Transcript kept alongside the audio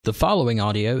The following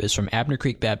audio is from Abner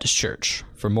Creek Baptist Church.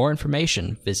 For more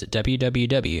information, visit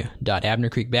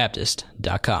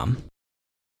www.abnercreekbaptist.com.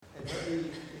 And let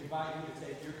me invite you to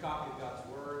take your copy of God's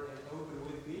Word and open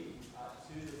with me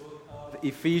to the book of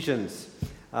Ephesians.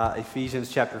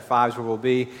 Ephesians chapter 5 is where we'll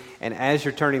be. And as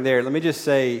you're turning there, let me just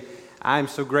say, I'm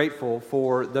so grateful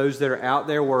for those that are out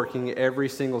there working every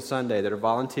single Sunday, that are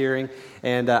volunteering.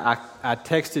 And I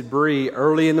texted Bree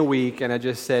early in the week, and I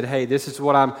just said, hey, this is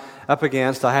what I'm up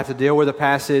against. I have to deal with a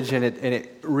passage, and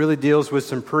it really deals with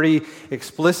some pretty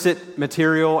explicit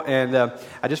material, and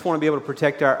I just want to be able to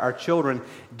protect our children.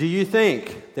 Do you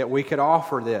think that we could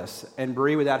offer this? And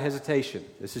Bree, without hesitation,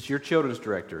 this is your children's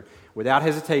director, without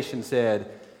hesitation said,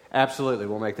 absolutely,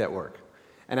 we'll make that work.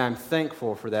 And I'm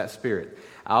thankful for that spirit.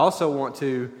 I also want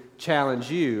to challenge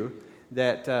you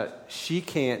that she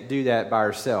can't do that by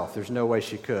herself. There's no way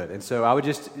she could. And so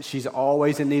she's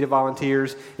always in need of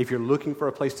volunteers. If you're looking for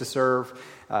a place to serve,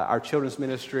 our children's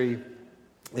ministry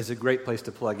is a great place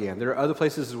to plug in. There are other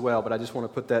places as well, but I just want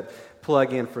to put that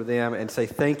plug in for them and say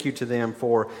thank you to them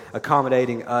for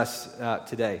accommodating us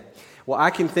today. Well,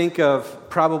 I can think of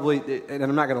probably, and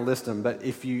I'm not going to list them, but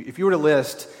if you were to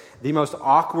list the most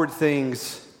awkward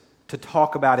things to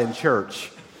talk about in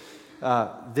church,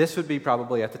 this would be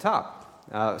probably at the top.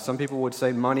 Some people would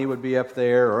say money would be up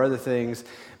there or other things,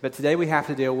 but today we have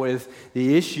to deal with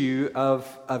the issue of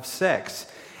sex.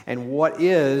 And what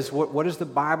does the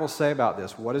Bible say about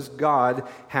this? What does God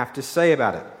have to say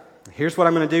about it? Here's what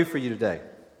I'm going to do for you today.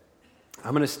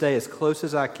 I'm going to stay as close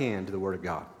as I can to the Word of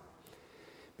God,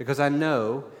 because I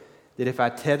know that if I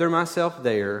tether myself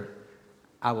there,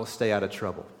 I will stay out of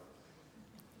trouble,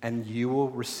 and you will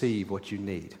receive what you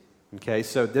need. Okay,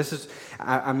 so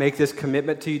I make this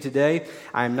commitment to you today.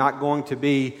 I am not going to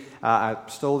be, I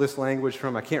stole this language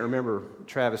from, I can't remember,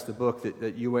 Travis, the book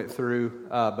that you went through,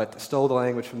 but stole the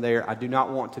language from there. I do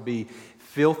not want to be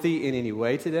filthy in any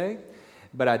way today,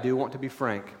 but I do want to be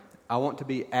frank. I want to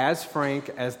be as frank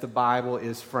as the Bible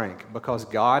is frank, because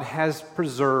God has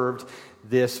preserved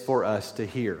this for us to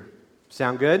hear.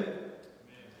 Sound good?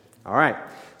 All right,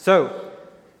 so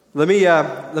Let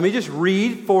me just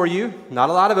read for you. Not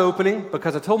a lot of opening,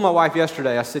 because I told my wife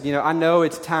yesterday, I said, I know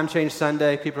it's time change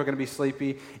Sunday. People are going to be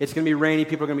sleepy. It's going to be rainy.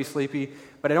 People are going to be sleepy.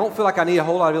 But I don't feel like I need a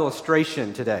whole lot of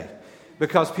illustration today,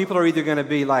 because people are either going to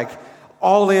be like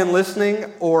all in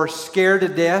listening or scared to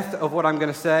death of what I'm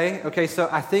going to say. Okay, so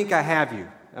I think I have you.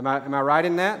 Am I right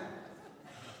in that?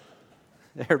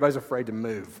 Everybody's afraid to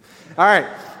move. All right,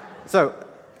 so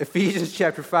Ephesians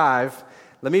chapter 5.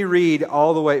 Let me read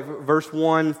all the way, verse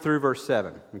 1 through verse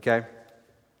 7, okay?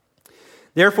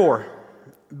 Therefore,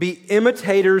 be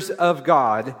imitators of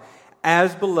God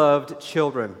as beloved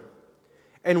children,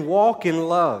 and walk in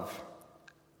love,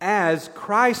 as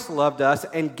Christ loved us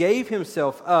and gave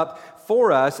himself up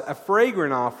for us, a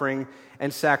fragrant offering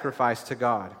and sacrifice to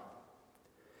God.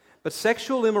 But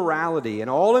sexual immorality and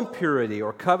all impurity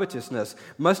or covetousness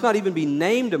must not even be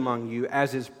named among you,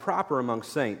 as is proper among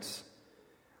saints.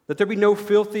 Let there be no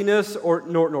filthiness,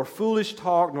 nor foolish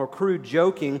talk, nor crude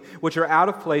joking, which are out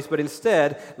of place, but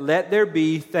instead let there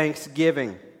be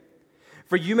thanksgiving.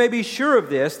 For you may be sure of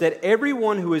this, that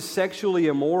everyone who is sexually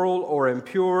immoral or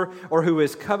impure, or who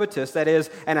is covetous, that is,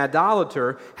 an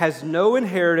idolater, has no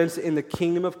inheritance in the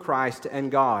kingdom of Christ and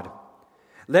God.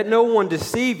 Let no one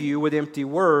deceive you with empty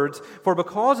words, for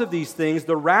because of these things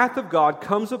the wrath of God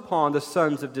comes upon the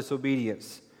sons of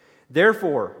disobedience.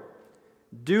 Therefore,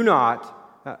 do not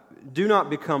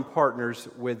become partners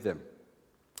with them.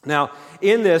 Now,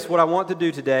 in this, what I want to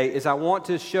do today is I want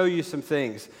to show you some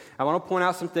things. I want to point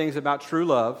out some things about true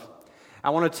love.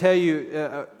 I want to tell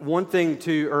you one thing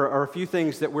or a few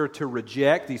things that we're to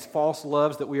reject, these false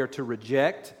loves that we are to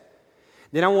reject.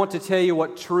 Then I want to tell you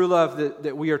what true love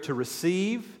that we are to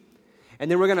receive. And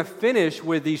then we're going to finish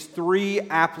with these three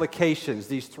applications,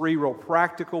 these three real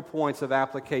practical points of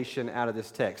application out of this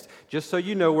text, just so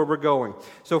you know where we're going.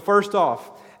 So first off,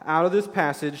 out of this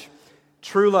passage,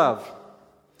 true love.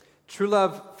 True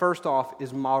love, first off,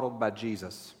 is modeled by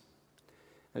Jesus.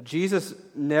 Now, Jesus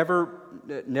never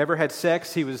had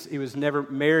sex. He was never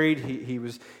married.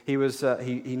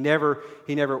 He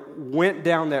never went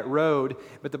down that road.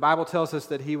 But the Bible tells us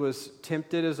that he was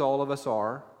tempted as all of us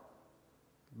are,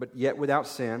 but yet without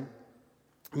sin.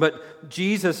 But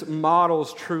Jesus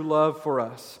models true love for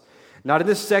us, not in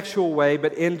this sexual way,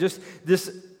 but in just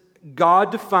this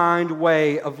God-defined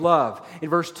way of love. In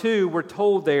verse 2, we're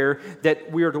told there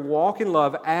that we are to walk in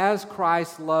love as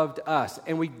Christ loved us.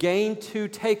 And we gain two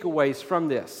takeaways from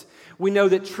this. We know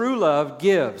that true love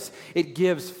gives. It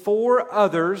gives for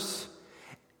others,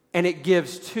 and it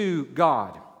gives to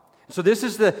God. So this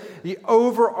is the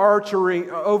overarching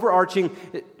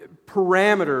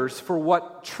parameters for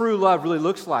what true love really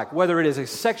looks like, whether it is a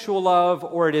sexual love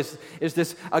or it is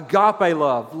this agape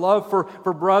love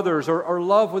for brothers, or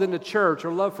love within the church,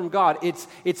 or love from God.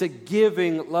 It's a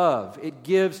giving love. It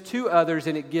gives to others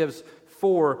and it gives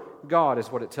for God,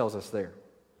 is what it tells us there.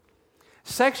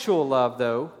 Sexual love,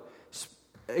 though,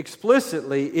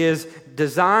 explicitly is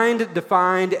designed,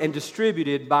 defined, and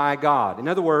distributed by God. In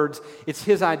other words, it's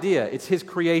His idea. It's His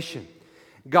creation.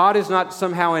 God is not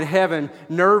somehow in heaven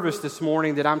nervous this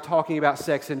morning that I'm talking about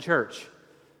sex in church.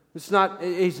 He's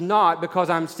not, because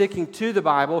I'm sticking to the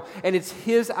Bible, and it's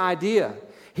His idea.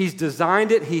 He's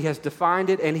designed it, He has defined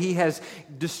it, and He has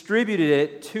distributed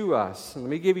it to us. And let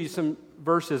me give you some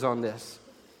verses on this.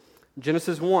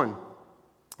 Genesis 1,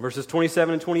 verses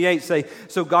 27 and 28 say,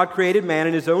 "So God created man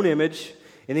in His own image.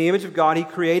 In the image of God He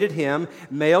created him.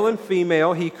 Male and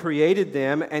female He created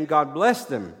them, and God blessed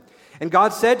them. And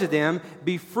God said to them,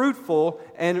 'Be fruitful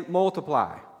and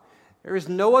multiply.'" There is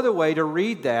no other way to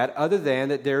read that other than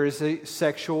that there is a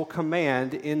sexual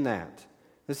command in that.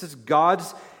 This is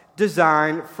God's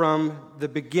design from the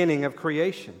beginning of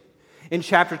creation. In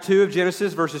chapter 2 of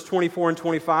Genesis, verses 24 and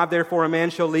 25, "Therefore a man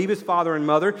shall leave his father and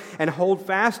mother and hold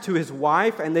fast to his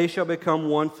wife, and they shall become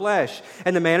one flesh.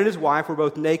 And the man and his wife were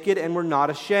both naked and were not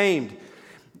ashamed."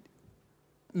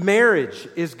 Marriage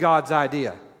is God's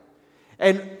idea.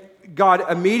 And God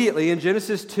immediately in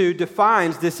Genesis 2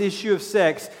 defines this issue of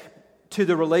sex to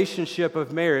the relationship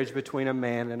of marriage between a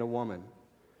man and a woman.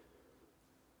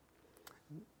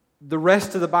 The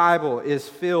rest of the Bible is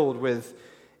filled with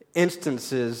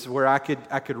instances where I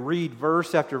could read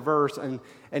verse after verse,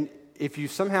 and if you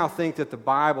somehow think that the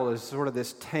Bible is sort of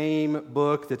this tame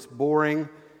book that's boring,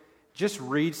 just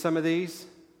read some of these.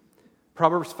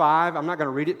 Proverbs 5, I'm not going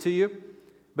to read it to you,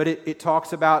 but it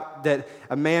talks about that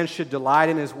a man should delight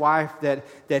in his wife, that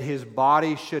his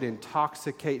body should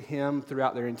intoxicate him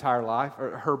throughout their entire life,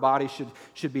 or her body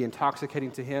should be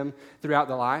intoxicating to him throughout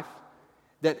the life.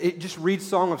 That it just reads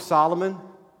Song of Solomon.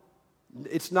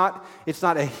 It's not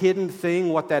a hidden thing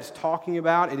what that's talking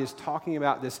about. It is talking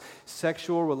about this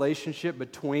sexual relationship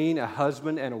between a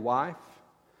husband and a wife.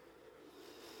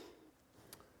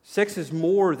 Sex is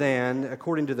more than,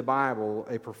 according to the Bible,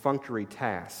 a perfunctory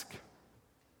task.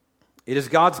 It is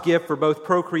God's gift for both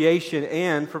procreation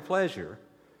and for pleasure.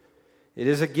 It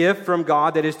is a gift from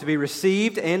God that is to be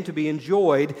received and to be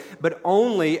enjoyed, but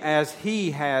only as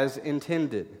He has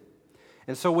intended.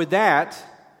 And so with that,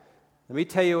 let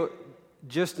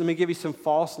me give you some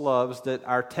false loves that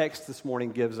our text this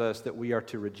morning gives us that we are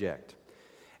to reject.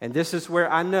 And this is where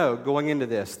I know, going into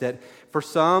this, that for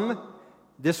some,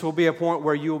 this will be a point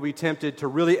where you will be tempted to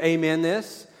really amen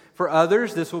this. For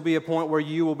others, this will be a point where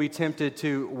you will be tempted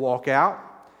to walk out.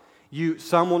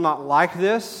 Some will not like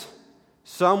this.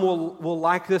 Some will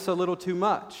like this a little too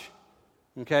much.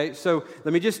 Okay, so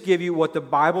let me just give you what the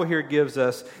Bible here gives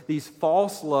us, these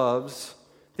false loves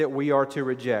that we are to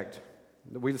reject.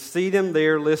 We see them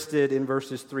there listed in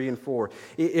verses 3 and 4.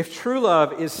 If true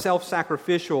love is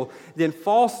self-sacrificial, then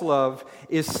false love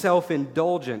is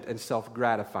self-indulgent and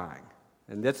self-gratifying.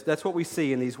 And that's what we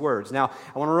see in these words. Now,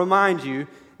 I want to remind you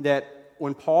that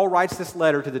when Paul writes this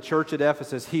letter to the church at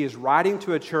Ephesus, he is writing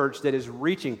to a church that is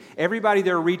reaching. Everybody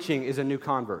they're reaching is a new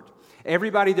convert.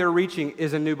 Everybody they're reaching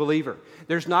is a new believer.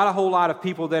 There's not a whole lot of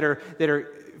people that are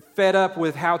fed up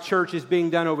with how church is being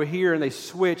done over here, and they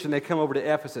switch and they come over to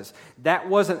Ephesus. That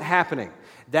wasn't happening.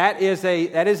 That is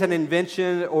an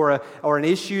invention or an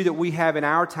issue that we have in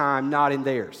our time, not in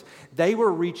theirs. They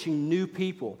were reaching new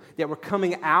people that were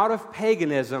coming out of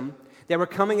paganism, that were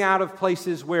coming out of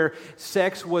places where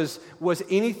sex was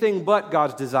anything but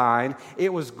God's design.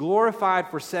 It was glorified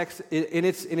for sex in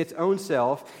its own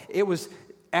self. It was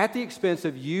at the expense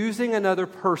of using another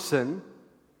person.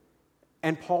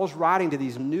 And Paul's writing to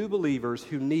these new believers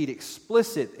who need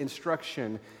explicit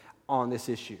instruction on this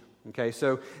issue. Okay,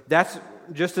 so that's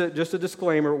just a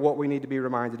disclaimer, what we need to be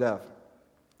reminded of.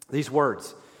 These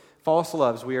words, false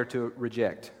loves, we are to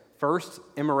reject. First,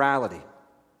 immorality.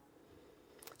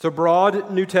 It's a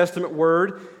broad New Testament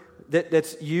word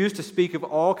that's used to speak of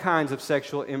all kinds of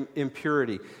sexual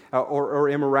impurity or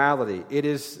immorality. It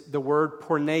is the word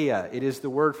porneia. It is the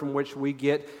word from which we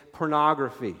get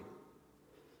pornography.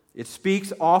 It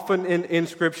speaks often in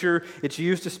Scripture. It's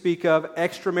used to speak of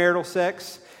extramarital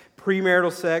sex,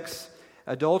 premarital sex,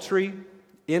 adultery,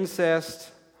 incest,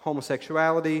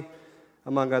 homosexuality,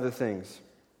 among other things.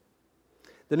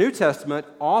 The New Testament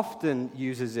often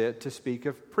uses it to speak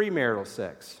of premarital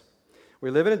sex.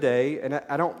 We live in a day, and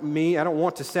I don't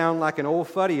want to sound like an old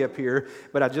fuddy up here,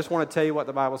 but I just want to tell you what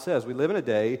the Bible says. We live in a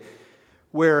day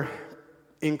where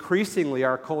increasingly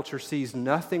our culture sees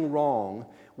nothing wrong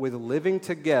with living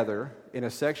together in a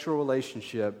sexual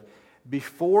relationship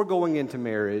before going into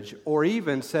marriage, or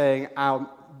even saying, I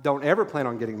don't ever plan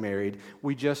on getting married.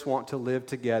 We just want to live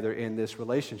together in this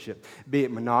relationship, be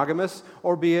it monogamous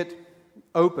or be it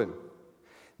open.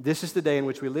 This is the day in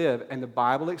which we live, and the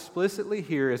Bible explicitly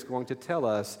here is going to tell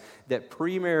us that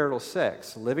premarital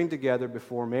sex, living together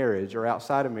before marriage or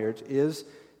outside of marriage, is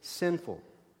sinful.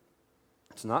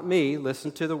 It's not me.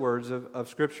 Listen to the words of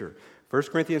Scripture. 1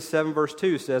 Corinthians 7 verse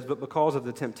 2 says, but because of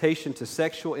the temptation to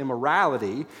sexual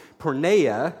immorality,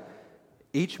 porneia,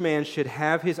 each man should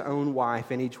have his own wife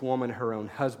and each woman her own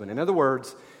husband. In other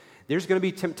words, there's going to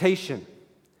be temptation.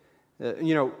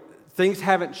 Things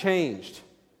haven't changed.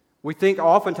 We think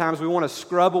oftentimes we want to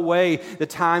scrub away the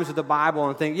times of the Bible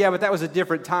and think, yeah, but that was a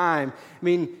different time.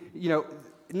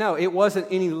 No, it wasn't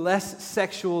any less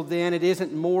sexual then. It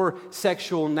isn't more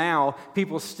sexual now.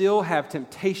 People still have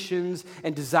temptations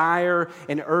and desire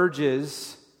and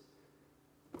urges.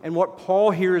 And what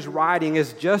Paul here is writing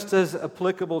is just as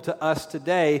applicable to us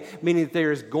today, meaning that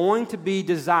there is going to be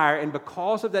desire, and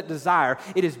because of that desire,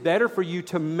 it is better for you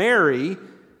to marry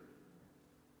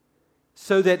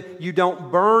so that you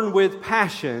don't burn with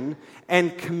passion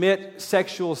and commit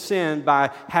sexual sin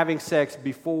by having sex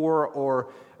before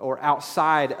or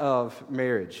outside of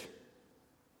marriage.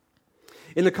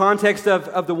 In the context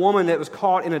of the woman that was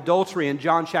caught in adultery in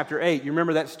John chapter 8, you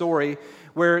remember that story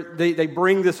where they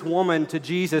bring this woman to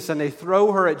Jesus and they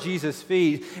throw her at Jesus'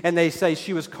 feet and they say,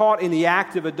 she was caught in the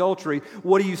act of adultery.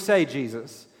 What do you say,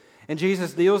 Jesus? And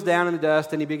Jesus kneels down in the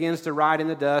dust and he begins to write in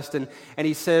the dust and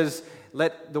he says,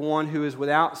 let the one who is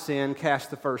without sin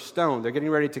cast the first stone. They're getting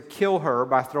ready to kill her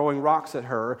by throwing rocks at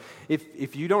her.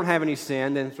 If you don't have any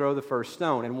sin, then throw the first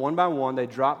stone. And one by one, they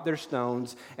dropped their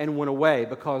stones and went away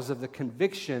because of the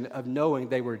conviction of knowing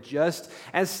they were just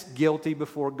as guilty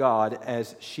before God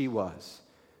as she was.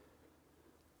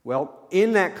 Well,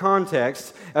 in that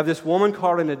context of this woman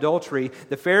caught in adultery,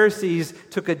 the Pharisees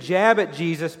took a jab at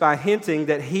Jesus by hinting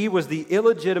that he was the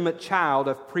illegitimate child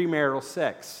of premarital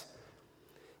sex.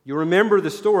 You remember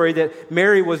the story that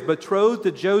Mary was betrothed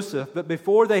to Joseph, but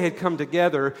before they had come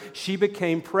together, she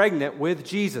became pregnant with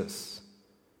Jesus.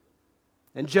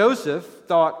 And Joseph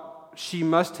thought she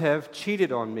must have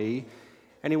cheated on me,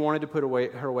 and he wanted to put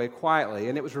her away quietly.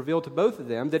 And it was revealed to both of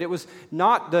them that it was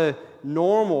not the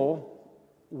normal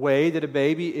way that a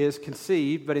baby is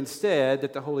conceived, but instead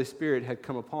that the Holy Spirit had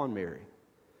come upon Mary.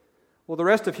 Well, the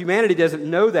rest of humanity doesn't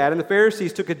know that, and the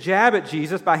Pharisees took a jab at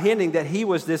Jesus by hinting that he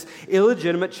was this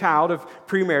illegitimate child of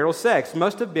premarital sex.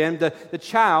 Must have been the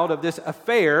child of this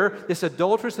affair, this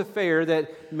adulterous affair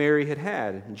that Mary had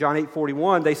had. In John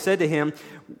 8:41, they said to him,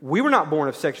 we were not born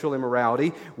of sexual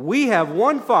immorality. We have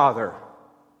one Father,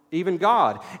 even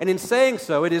God. And in saying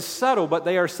so, it is subtle, but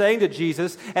they are saying to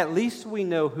Jesus, at least we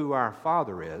know who our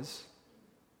Father is.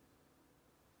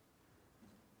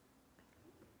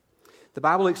 The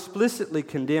Bible explicitly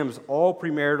condemns all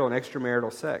premarital and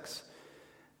extramarital sex.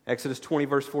 Exodus 20,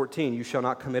 verse 14, you shall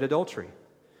not commit adultery.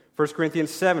 1 Corinthians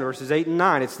 7, verses 8 and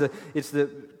 9, it's the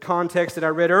context that I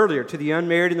read earlier. To the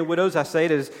unmarried and the widows, I say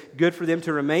it is good for them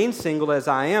to remain single as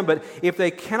I am, but if they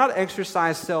cannot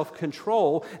exercise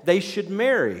self-control, they should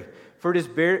marry. For it is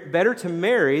better to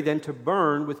marry than to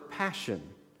burn with passion.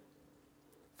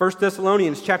 1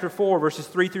 Thessalonians chapter 4, verses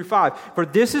 3 through 5, for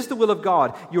this is the will of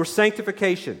God, your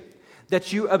sanctification,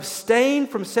 that you abstain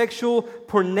from sexual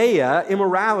porneia,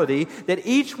 immorality, that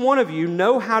each one of you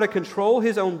know how to control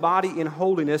his own body in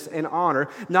holiness and honor,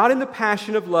 not in the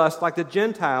passion of lust like the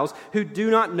Gentiles who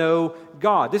do not know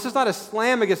God. This is not a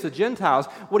slam against the Gentiles.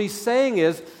 What he's saying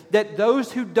is that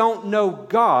those who don't know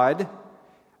God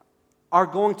are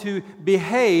going to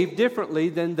behave differently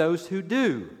than those who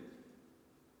do.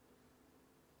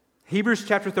 Hebrews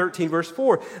chapter 13, verse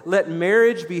 4, let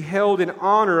marriage be held in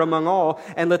honor among all,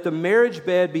 and let the marriage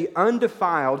bed be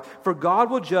undefiled, for God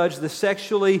will judge the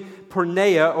sexually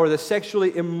porneia, or the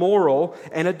sexually immoral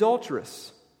and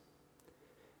adulterous.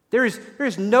 There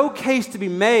is no case to be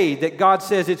made that God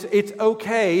says it's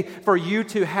okay for you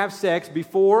to have sex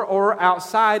before or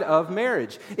outside of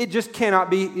marriage. It just cannot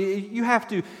be. You have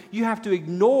to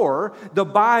ignore the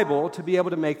Bible to be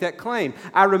able to make that claim.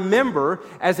 I remember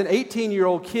as an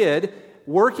 18-year-old kid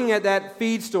working at that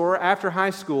feed store after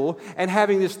high school and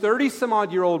having this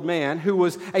 30-some-odd-year-old man who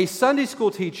was a Sunday school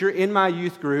teacher in my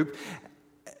youth group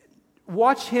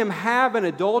watch him have an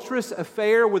adulterous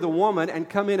affair with a woman and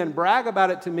come in and brag about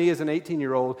it to me as an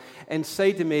 18-year-old and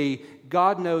say to me,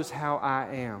 God knows how I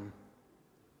am.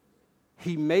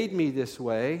 He made me this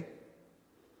way,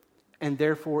 and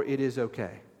therefore it is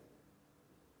okay.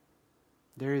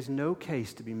 there is no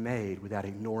case to be made without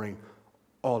ignoring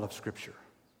all of Scripture.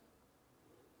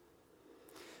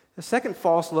 The second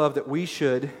false love that we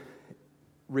should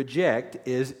reject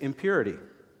is impurity.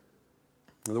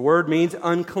 The word means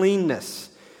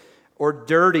uncleanness or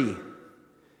dirty.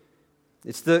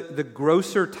 It's the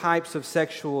grosser types of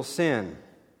sexual sin.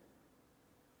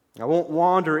 I won't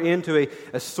wander into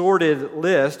a sordid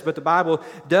list, but the Bible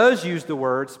does use the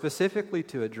word specifically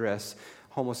to address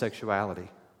homosexuality.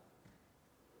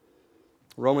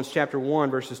 Romans chapter 1,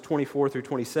 verses 24 through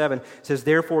 27 says,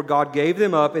 "Therefore God gave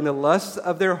them up in the lusts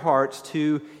of their hearts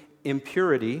to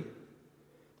impurity,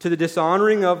 to the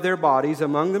dishonoring of their bodies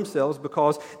among themselves,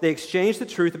 because they exchanged the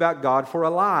truth about God for a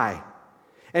lie,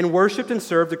 and worshipped and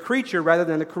served the creature rather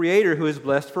than the Creator, who is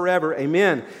blessed forever.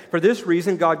 Amen. For this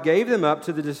reason God gave them up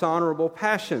to the dishonorable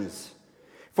passions.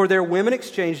 For their women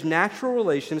exchanged natural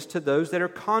relations to those that are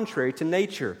contrary to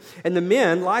nature. And the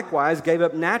men likewise gave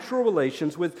up natural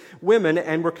relations with women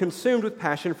and were consumed with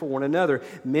passion for one another,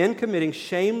 men committing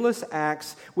shameless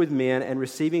acts with men and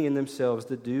receiving in themselves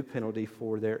the due penalty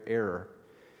for their error."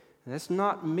 And that's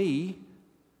not me,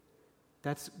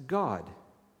 that's God.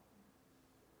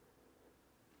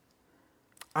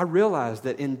 I realize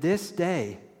that in this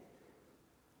day,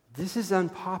 this is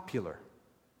unpopular.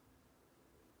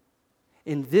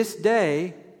 In this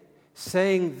day,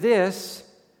 saying this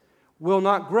will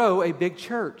not grow a big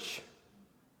church.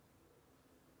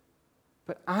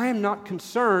 But I am not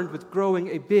concerned with growing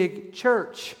a big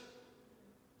church.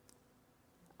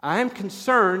 I am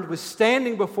concerned with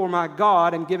standing before my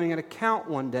God and giving an account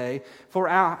one day for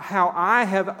how I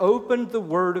have opened the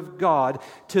Word of God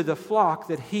to the flock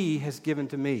that He has given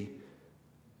to me.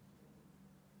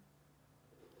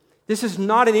 This is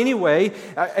not in any way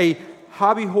a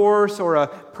hobby horse or a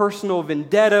personal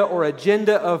vendetta or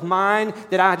agenda of mine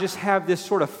that I just have this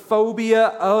sort of phobia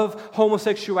of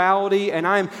homosexuality and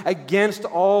I'm against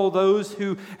all those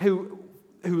who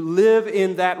live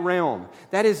in that realm.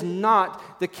 That is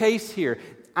not the case here.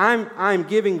 I'm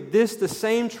giving this the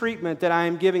same treatment that I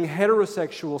am giving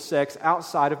heterosexual sex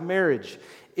outside of marriage.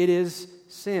 It is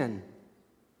sin.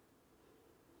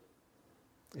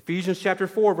 Ephesians chapter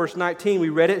 4, verse 19, we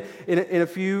read it in a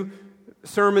few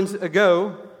sermons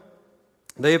ago.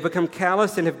 "They have become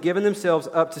callous and have given themselves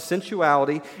up to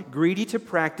sensuality, greedy to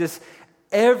practice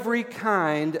every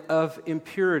kind of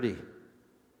impurity."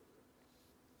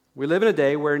 We live in a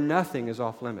day where nothing is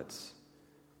off limits.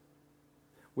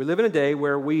 We live in a day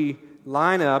where we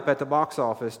line up at the box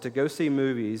office to go see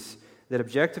movies that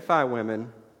objectify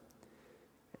women,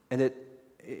 and that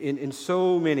in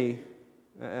so many,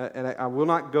 and I will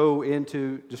not go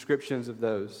into descriptions of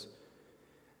those,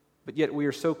 but yet we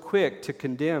are so quick to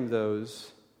condemn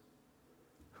those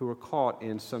who are caught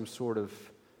in some sort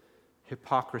of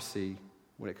hypocrisy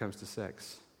when it comes to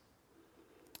sex.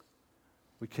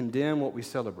 We condemn what we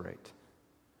celebrate.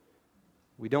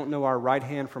 We don't know our right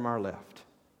hand from our left.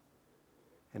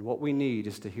 And what we need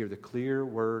is to hear the clear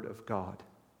word of God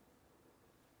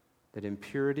that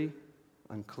impurity,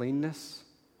 uncleanness,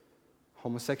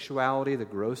 homosexuality, the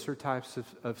grosser types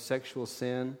of sexual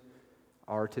sin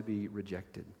are to be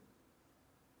rejected.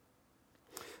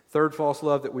 Third false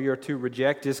love that we are to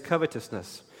reject is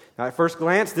covetousness. Now, at first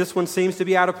glance, this one seems to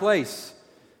be out of place.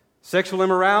 Sexual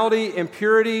immorality,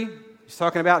 impurity, he's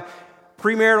talking about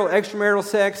premarital, extramarital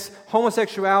sex,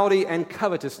 homosexuality, and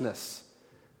covetousness.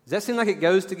 Does that seem like it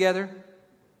goes together?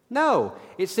 No.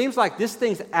 It seems like this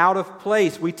thing's out of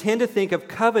place. We tend to think of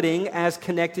coveting as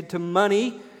connected to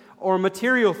money or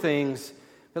material things.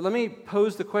 But let me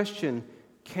pose the question,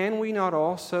 can we not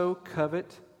also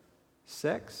covet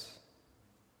sex?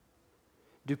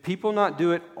 Do people not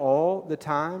do it all the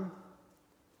time?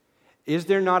 Is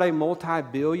there not a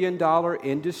multi-billion-dollar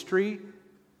industry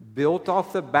built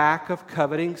off the back of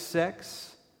coveting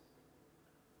sex?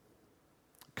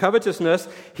 Covetousness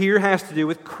here has to do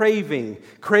with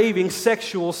craving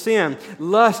sexual sin,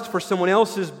 lust for someone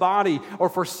else's body, or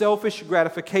for selfish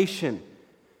gratification.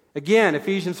 Again,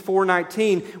 Ephesians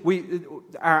 4:19,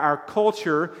 our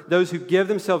culture, those who give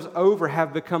themselves over,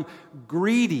 have become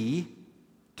greedy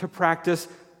to practice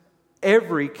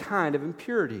every kind of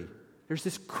impurity. There's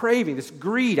this craving, this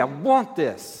greed. I want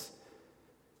this.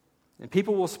 And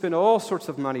people will spend all sorts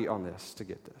of money on this to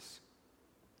get this.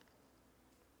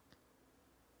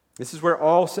 This is where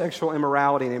all sexual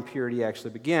immorality and impurity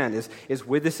actually begin, is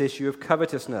with this issue of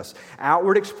covetousness.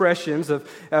 Outward expressions of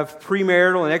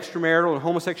premarital and extramarital and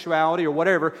homosexuality or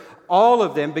whatever, all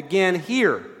of them begin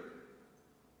here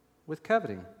with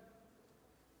coveting.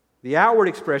 The outward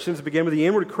expressions begin with the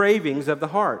inward cravings of the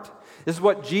heart. This is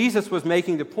what Jesus was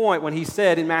making the point when he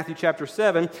said in Matthew chapter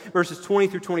 7, verses 20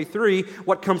 through 23,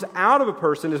 what comes out of a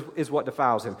person is what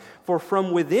defiles him. For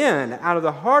from within, out of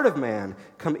the heart of man,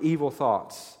 come evil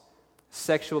thoughts,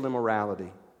 sexual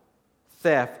immorality,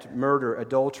 theft, murder,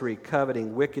 adultery,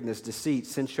 coveting, wickedness, deceit,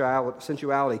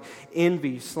 sensuality,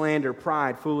 envy, slander,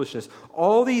 pride, foolishness.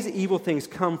 All these evil things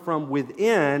come from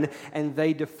within, and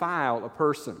they defile a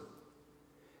person.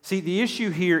 See, the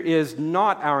issue here is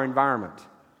not our environment.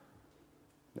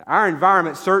 Our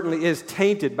environment certainly is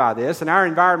tainted by this, and our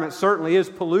environment certainly is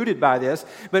polluted by this,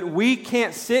 but we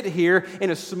can't sit here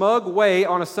in a smug way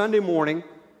on a Sunday morning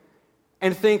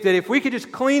and think that if we could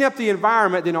just clean up the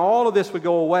environment, then all of this would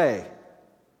go away.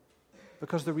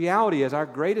 Because the reality is our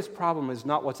greatest problem is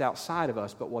not what's outside of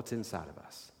us, but what's inside of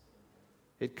us.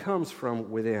 It comes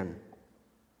from within.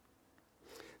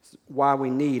 It's why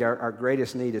we need, our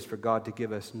greatest need is for God to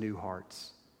give us new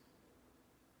hearts.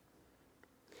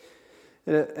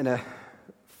 And a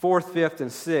fourth, fifth,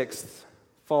 and sixth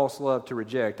false love to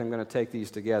reject, I'm going to take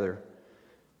these together,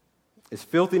 is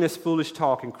filthiness, foolish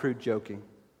talk, and crude joking.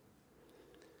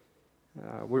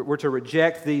 We're to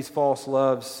reject these false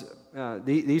loves.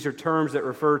 These are terms that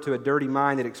refer to a dirty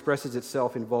mind that expresses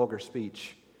itself in vulgar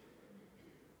speech.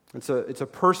 It's a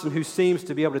person who seems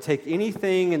to be able to take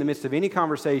anything in the midst of any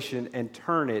conversation and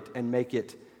turn it and make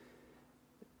it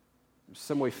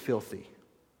some way filthy.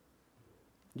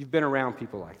 You've been around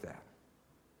people like that.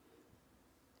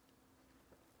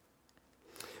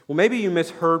 Well, maybe you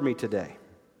misheard me today.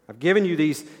 I've given you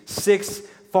these 6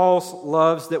 false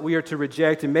loves that we are to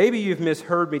reject, and maybe you've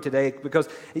misheard me today because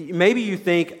maybe you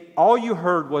think all you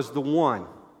heard was the one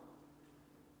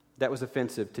that was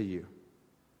offensive to you,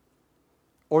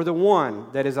 or the one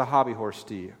that is a hobby horse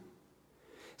to you.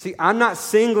 See, I'm not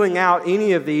singling out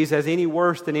any of these as any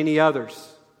worse than any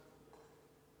others.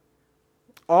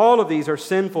 All of these are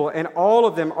sinful, and all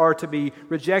of them are to be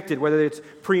rejected, whether it's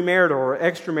premarital or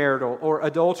extramarital or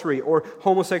adultery or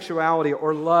homosexuality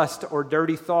or lust or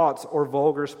dirty thoughts or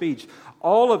vulgar speech.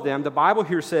 All of them, the Bible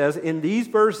here says in these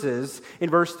verses, in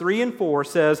verse 3 and 4,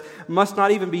 says, must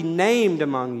not even be named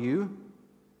among you.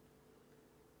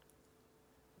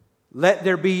 Let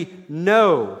there be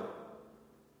no.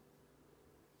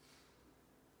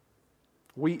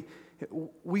 We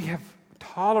have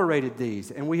tolerated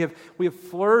these, and we have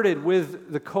flirted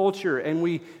with the culture, and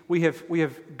we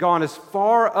have gone as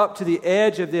far up to the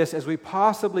edge of this as we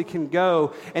possibly can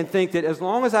go, and think that as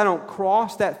long as I don't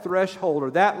cross that threshold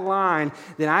or that line,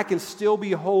 then I can still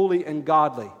be holy and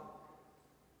godly.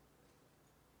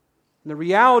 And the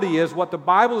reality is, what the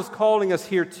Bible is calling us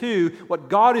here to, what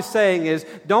God is saying is,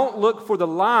 don't look for the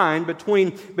line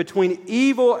between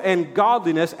evil and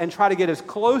godliness and try to get as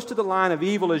close to the line of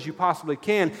evil as you possibly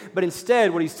can. But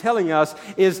instead, what He's telling us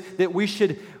is that we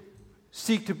should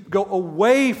seek to go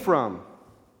away from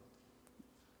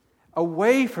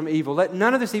evil. Let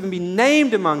none of this even be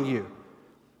named among you.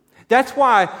 That's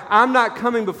why I'm not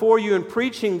coming before you and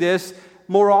preaching this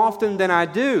more often than I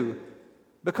do,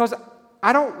 because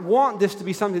I don't want this to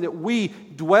be something that we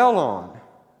dwell on.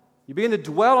 You begin to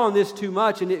dwell on this too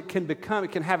much, and it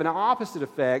can have an opposite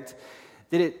effect,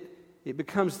 that it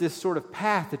becomes this sort of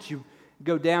path that you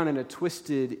go down in a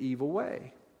twisted, evil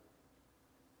way.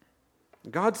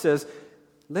 God says,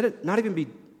 let it not even be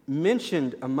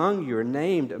mentioned among you or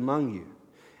named among you.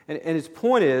 And His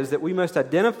point is that we must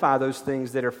identify those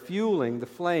things that are fueling the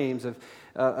flames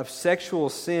of sexual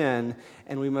sin,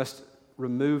 and we must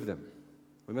remove them.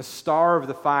 We must starve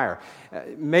the fire.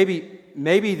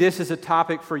 Maybe this is a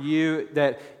topic for you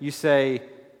that you say,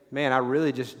 man, I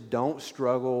really just don't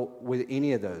struggle with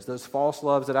any of those. Those false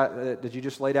loves that you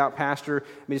just laid out, Pastor,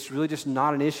 I mean, it's really just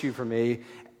not an issue for me.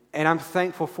 And I'm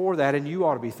thankful for that, and you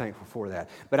ought to be thankful for that.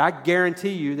 But I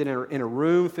guarantee you that in a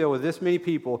room filled with this many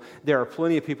people, there are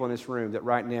plenty of people in this room that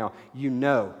right now, you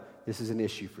know this is an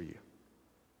issue for you.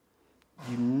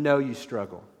 You know you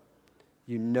struggle.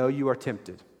 You know you are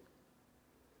tempted.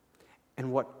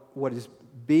 And what is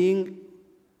being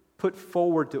put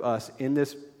forward to us in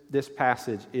this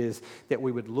passage is that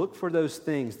we would look for those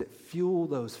things that fuel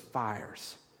those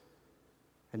fires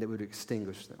and that would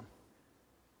extinguish them.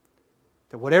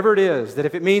 That whatever it is, that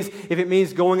if it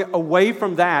means going away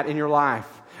from that in your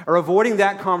life or avoiding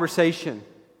that conversation,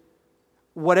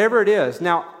 whatever it is.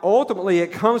 Now, ultimately,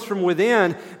 it comes from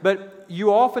within, but you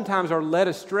oftentimes are led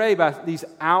astray by these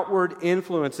outward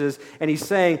influences, and He's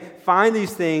saying, find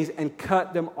these things and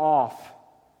cut them off.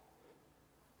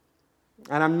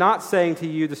 And I'm not saying to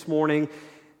you this morning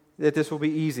that this will be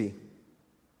easy.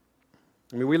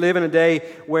 I mean, we live in a day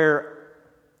where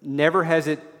never has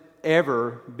it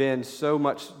ever been so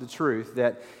much the truth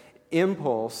that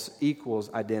impulse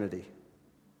equals identity.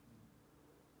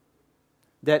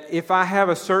 That if I have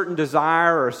a certain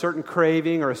desire or a certain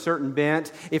craving or a certain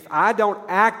bent, if I don't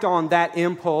act on that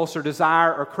impulse or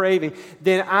desire or craving,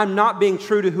 then I'm not being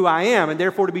true to who I am. And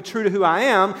therefore, to be true to who I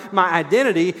am, my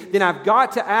identity, then I've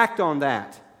got to act on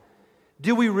that.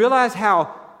 Do we realize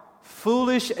how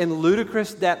foolish and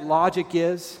ludicrous that logic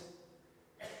is?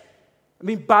 I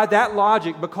mean, by that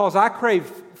logic, because I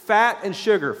crave fat and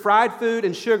sugar, fried food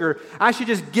and sugar, I should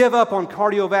just give up on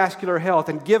cardiovascular health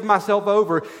and give myself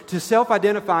over to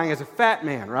self-identifying as a fat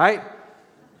man, right?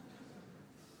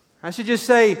 I should just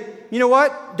say, you know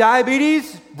what?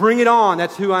 Diabetes, bring it on.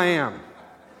 That's who I am.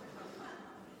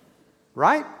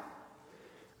 Right?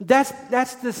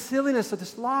 That's the silliness of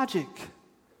this logic.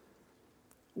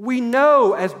 We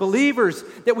know as believers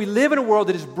that we live in a world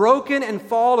that is broken and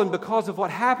fallen because of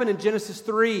what happened in Genesis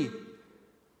 3.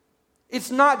 It's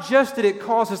not just that it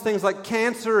causes things like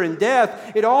cancer and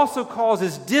death, it also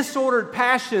causes disordered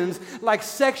passions like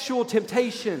sexual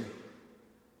temptation.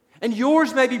 And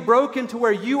yours may be broken to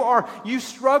where you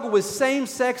struggle with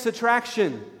same-sex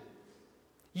attraction.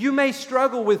 You may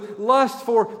struggle with lust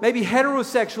for maybe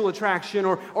heterosexual attraction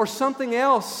or something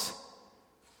else.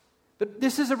 But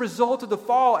this is a result of the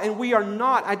fall, and we are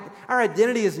not, our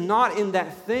identity is not in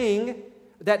that thing,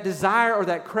 that desire or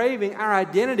that craving. Our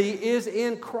identity is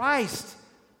in Christ.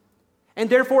 And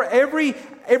therefore, every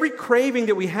craving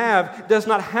that we have does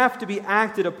not have to be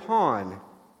acted upon.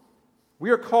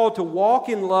 We are called to walk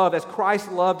in love as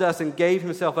Christ loved us and gave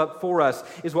himself up for us,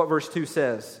 is what verse 2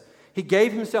 says. He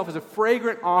gave himself as a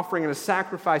fragrant offering and a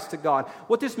sacrifice to God.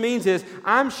 What this means is,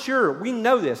 I'm sure, we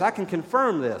know this, I can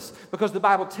confirm this, because the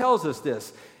Bible tells us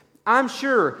this. I'm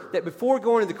sure that before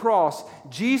going to the cross,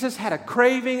 Jesus had a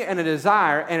craving and a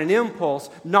desire and an impulse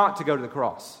not to go to the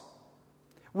cross.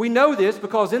 We know this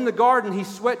because in the garden, he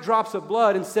sweat drops of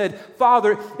blood and said,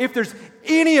 Father, if there's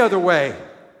any other way,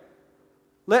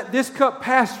 let this cup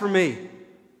pass from me.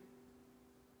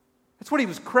 That's what he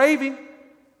was craving.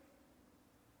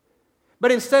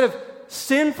 But instead of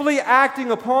sinfully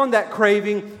acting upon that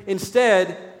craving,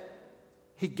 instead,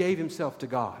 he gave himself to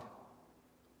God.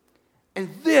 And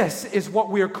this is what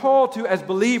we are called to as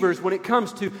believers when it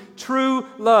comes to true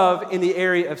love in the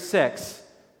area of sex.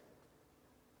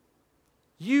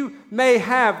 You may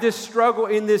have this struggle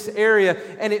in this area,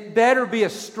 and it better be a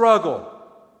struggle.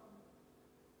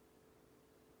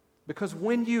 Because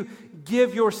when you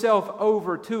give yourself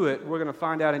over to it, we're going to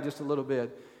find out in just a little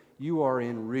bit, you are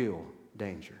in real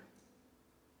danger.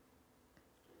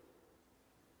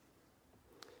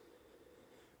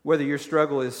 Whether your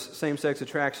struggle is same-sex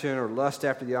attraction or lust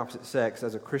after the opposite sex,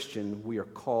 as a Christian, we are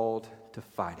called to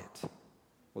fight it.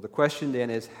 Well, the question then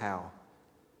is how?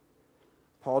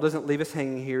 Paul doesn't leave us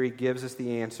hanging here. He gives us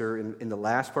the answer in the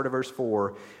last part of verse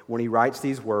 4 when he writes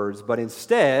these words, but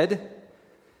instead,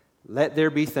 let there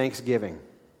be thanksgiving.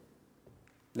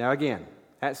 Now again,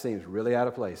 that seems really out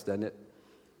of place, doesn't it?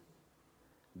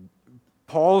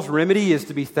 Paul's remedy is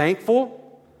to be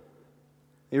thankful.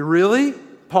 Really?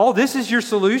 Paul, this is your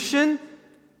solution?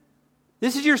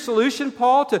 This is your solution,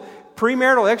 Paul, to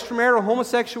premarital, extramarital,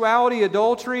 homosexuality,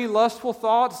 adultery, lustful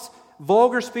thoughts,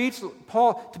 vulgar speech?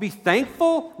 Paul, to be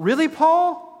thankful? Really,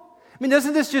 Paul? I mean,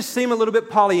 doesn't this just seem a little bit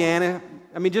Pollyanna?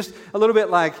 I mean, just a little bit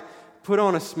like put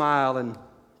on a smile and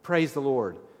praise the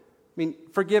Lord. I mean,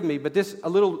 forgive me, but this a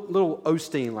little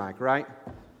Osteen-like, right?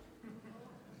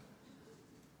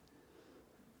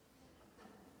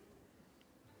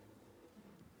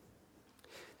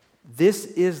 This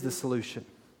is the solution.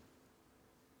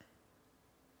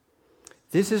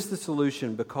 This is the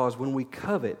solution because when we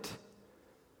covet,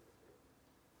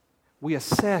 we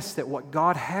assess that what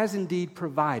God has indeed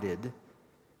provided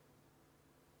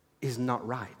is not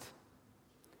right.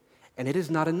 And it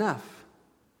is not enough.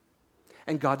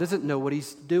 And God doesn't know what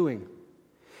He's doing.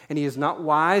 And He is not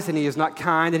wise, and He is not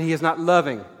kind, and He is not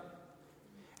loving.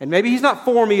 And maybe He's not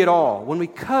for me at all. When we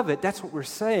covet, that's what we're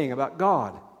saying about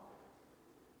God.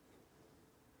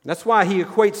 That's why he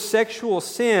equates sexual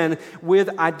sin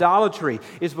with idolatry,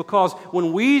 is because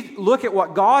when we look at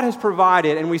what God has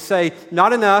provided and we say,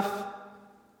 not enough,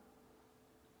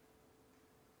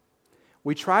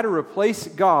 we try to replace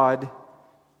God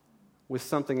with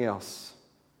something else,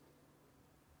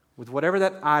 with whatever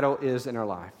that idol is in our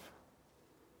life.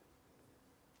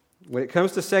 When it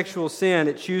comes to sexual sin,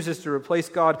 it chooses to replace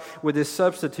God with this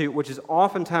substitute, which is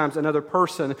oftentimes another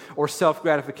person or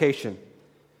self-gratification.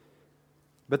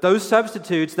 But those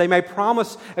substitutes, they may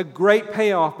promise a great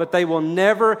payoff, but they will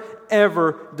never,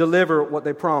 ever deliver what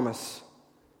they promise.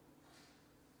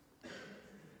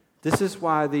 This is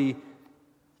why the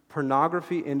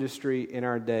pornography industry in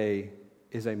our day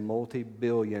is a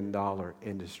multi-billion-dollar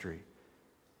industry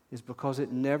is because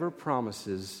it never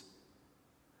promises,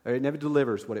 or it never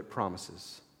delivers what it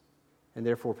promises. And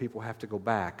therefore, people have to go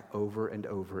back over and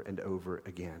over and over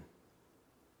again.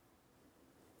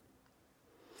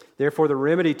 Therefore, the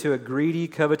remedy to a greedy,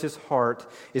 covetous heart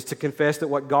is to confess that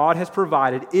what God has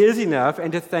provided is enough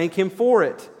and to thank Him for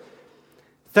it.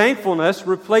 Thankfulness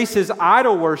replaces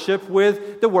idol worship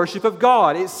with the worship of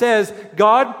God. It says,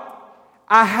 God,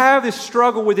 I have this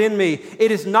struggle within me.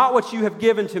 It is not what you have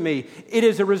given to me. It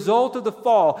is a result of the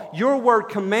fall. Your word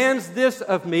commands this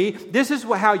of me. This is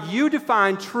how you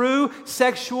define true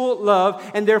sexual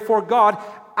love. And therefore, God,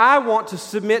 I want to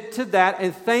submit to that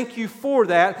and thank you for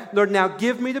that. Lord, now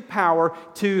give me the power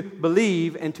to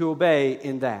believe and to obey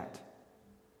in that.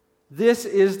 This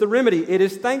is the remedy. It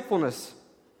is thankfulness.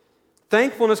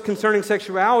 Thankfulness concerning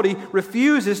sexuality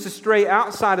refuses to stray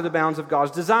outside of the bounds of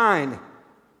God's design.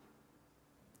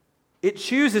 It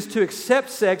chooses to accept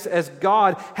sex as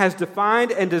God has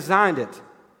defined and designed it.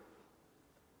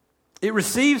 It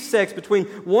receives sex between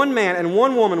one man and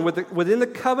one woman within the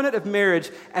covenant of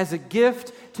marriage as a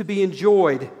gift to be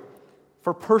enjoyed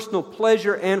for personal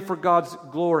pleasure and for God's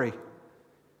glory.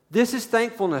 This is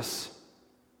thankfulness.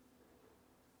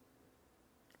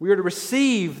 We are to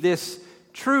receive this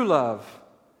true love.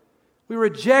 We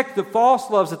reject the false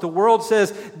loves that the world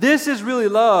says this is really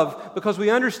love because we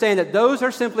understand that those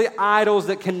are simply idols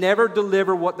that can never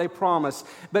deliver what they promise.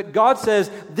 But God says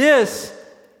this,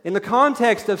 in the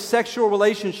context of sexual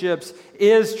relationships,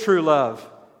 is true love.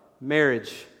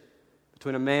 Marriage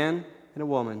between a man and a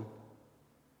woman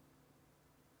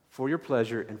for your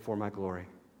pleasure and for my glory.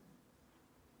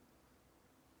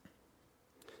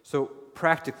 So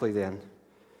practically then,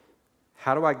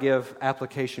 how do I give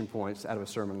application points out of a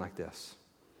sermon like this?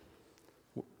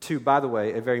 To, by the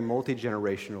way, a very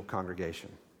multi-generational congregation.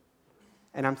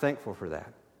 And I'm thankful for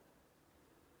that.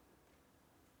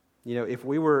 You know, if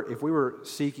we were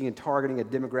seeking and targeting a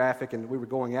demographic and we were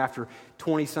going after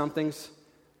 20-somethings,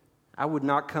 I would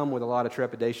not come with a lot of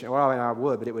trepidation. Well, I mean, I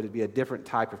would, but it would be a different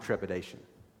type of trepidation.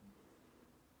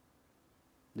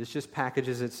 This just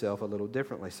packages itself a little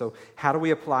differently. So how do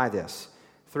we apply this?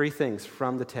 3 things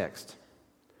from the text.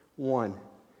 1,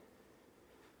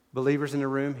 believers in the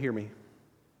room, hear me.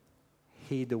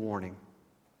 Heed the warning.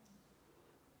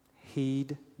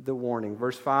 Heed the warning.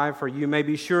 Verse 5, for you may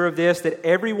be sure of this, that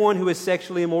everyone who is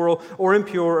sexually immoral or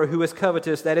impure or who is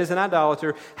covetous, that is an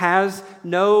idolater, has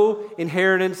no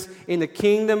inheritance in the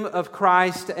kingdom of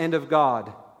Christ and of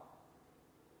God.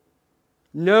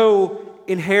 No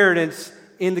inheritance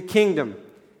in the kingdom.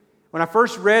 When I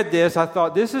first read this, I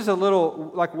thought, this is a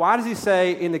little, like, why does he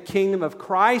say in the kingdom of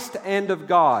Christ and of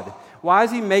God? Why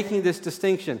is he making this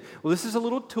distinction? Well, this is a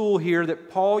little tool here that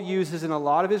Paul uses in a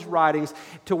lot of his writings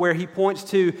to where he points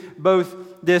to both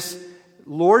this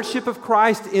lordship of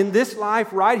Christ in this life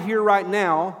right here, right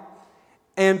now,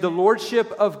 and the lordship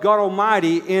of God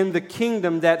Almighty in the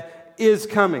kingdom that is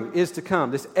coming, is to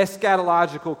come, this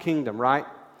eschatological kingdom, right?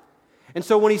 And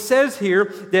so when he says here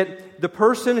that the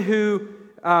person who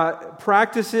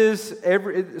practices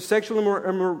sexual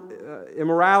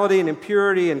immorality and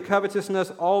impurity and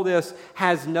covetousness, all this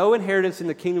has no inheritance in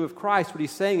the kingdom of Christ. What he's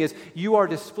saying is you are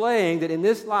displaying that in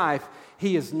this life,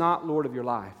 he is not Lord of your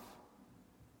life.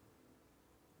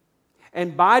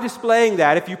 And by displaying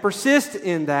that, if you persist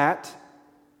in that,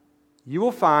 you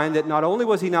will find that not only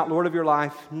was he not Lord of your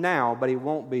life now, but he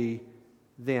won't be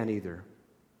then either.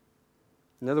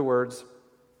 In other words,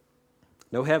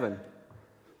 no heaven.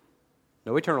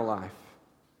 No eternal life.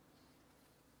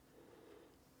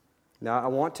 Now, I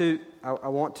want to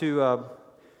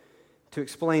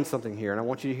explain something here, and I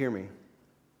want you to hear me.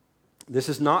 This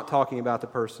is not talking about the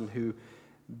person who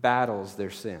battles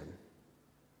their sin.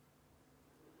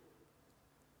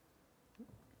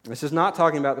 This is not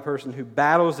talking about the person who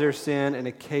battles their sin and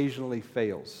occasionally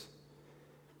fails.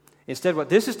 Instead, what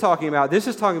this is talking about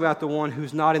the one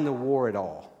who's not in the war at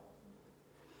all,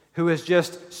 who has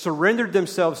just surrendered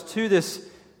themselves to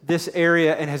this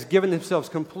area and has given themselves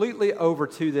completely over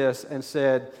to this and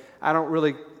said, I don't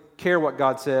really care what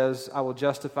God says. I will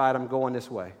justify it. I'm going this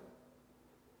way.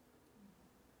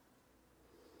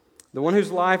 The one whose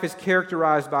life is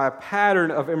characterized by a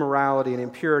pattern of immorality and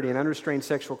impurity and unrestrained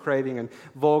sexual craving and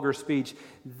vulgar speech,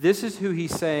 this is who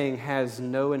he's saying has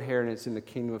no inheritance in the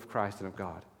kingdom of Christ and of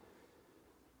God.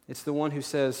 It's the one who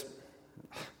says,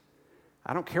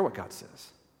 I don't care what God says.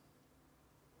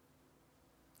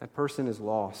 That person is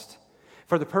lost.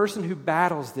 For the person who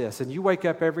battles this, and you wake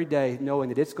up every day knowing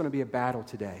that it's going to be a battle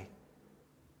today,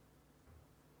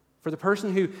 For the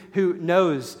person who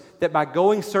knows that by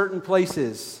going certain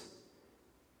places,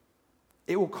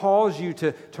 it will cause you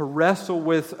to wrestle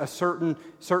with a certain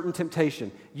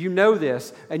temptation. You know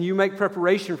this, and you make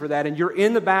preparation for that, and you're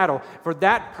in the battle. For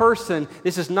that person,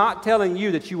 this is not telling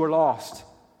you that you are lost.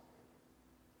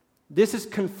 This is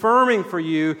confirming for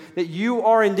you that you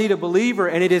are indeed a believer,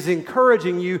 and it is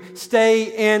encouraging you,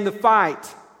 stay in the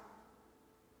fight.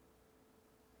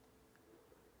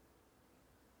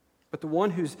 But the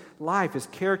one whose life is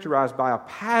characterized by a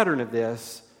pattern of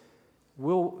this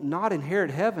will not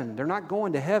inherit heaven. They're not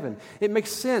going to heaven. It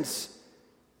makes sense.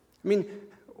 I mean,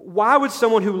 why would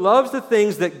someone who loves the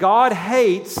things that God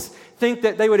hates think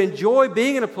that they would enjoy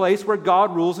being in a place where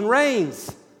God rules and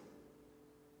reigns?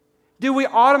 Do we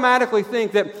automatically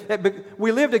think that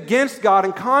we lived against God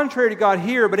and contrary to God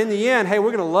here, but in the end, hey,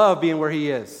 we're going to love being where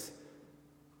He is?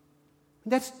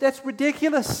 That's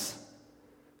ridiculous.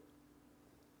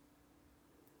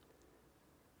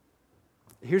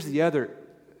 Here's the other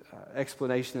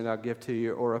explanation that I'll give to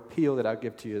you, or appeal that I'll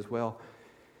give to you as well.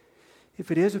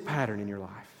 If it is a pattern in your life,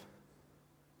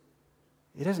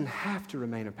 it doesn't have to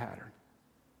remain a pattern.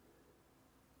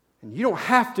 And you don't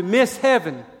have to miss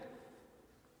heaven.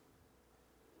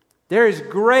 There is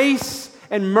grace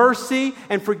and mercy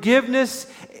and forgiveness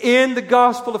in the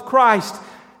gospel of Christ.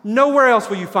 Nowhere else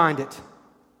will you find it.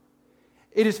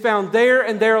 It is found there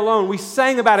and there alone. We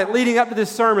sang about it leading up to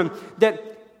this sermon, that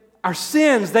our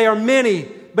sins, they are many,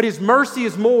 but His mercy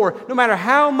is more. No matter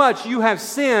how much you have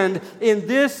sinned in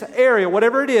this area,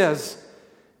 whatever it is,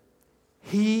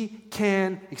 He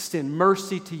can extend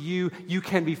mercy to you. You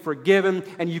can be forgiven,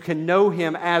 and you can know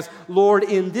Him as Lord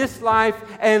in this life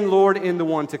and Lord in the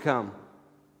one to come.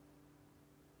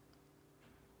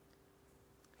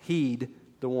 Heed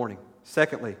the warning.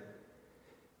 Secondly,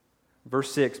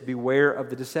 verse 6, beware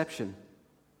of the deception.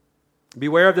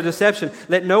 Beware of the deception.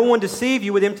 Let no one deceive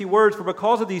you with empty words, for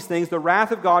because of these things the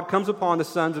wrath of God comes upon the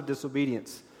sons of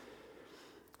disobedience.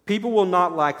 People will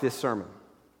not like this sermon.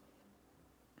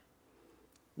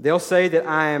 They'll say that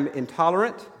I am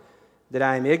intolerant, that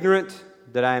I am ignorant,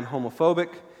 that I am homophobic,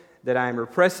 that I am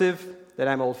repressive, that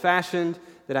I am old-fashioned,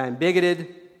 that I am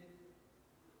bigoted.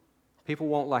 People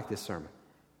won't like this sermon.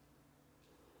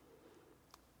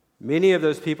 Many of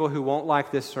those people who won't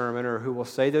like this sermon, or who will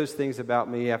say those things about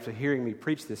me after hearing me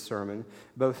preach this sermon,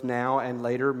 both now and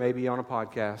later, maybe on a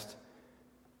podcast,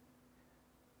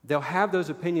 they'll have those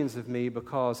opinions of me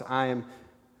because I'm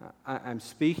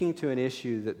speaking to an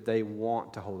issue that they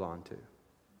want to hold on to.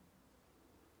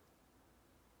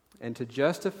 And to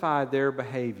justify their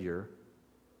behavior,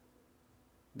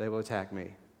 they will attack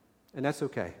me. And that's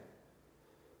okay.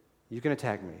 You can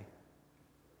attack me.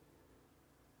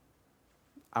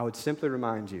 I would simply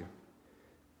remind you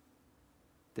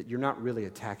that you're not really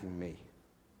attacking me.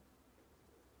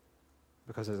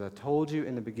 Because as I told you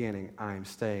in the beginning, I am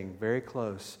staying very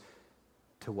close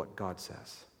to what God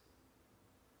says.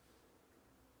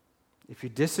 If you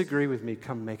disagree with me,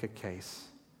 come make a case.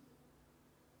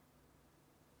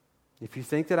 If you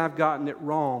think that I've gotten it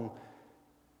wrong,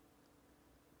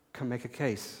 come make a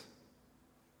case.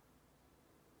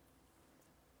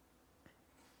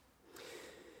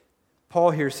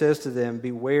 Paul here says to them,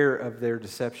 beware of their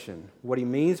deception. What he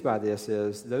means by this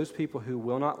is those people who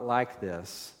will not like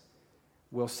this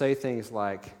will say things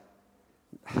like,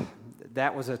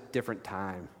 that was a different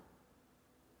time.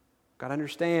 God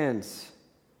understands.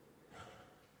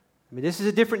 I mean, this is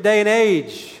a different day and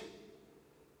age.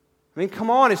 I mean, come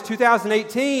on, it's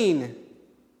 2018.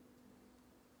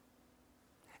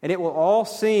 And it will all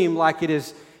seem like it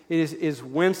is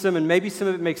winsome, and maybe some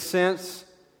of it makes sense.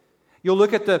 You'll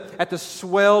look at the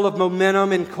swell of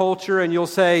momentum in culture, and you'll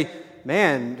say,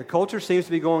 man, the culture seems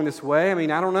to be going this way. I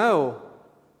mean, I don't know.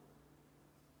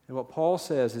 And what Paul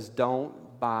says is,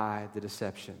 don't buy the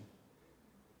deception.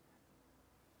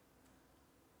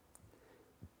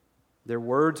 Their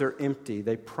words are empty.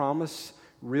 They promise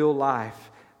real life.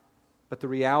 But the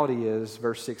reality is,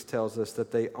 verse 6 tells us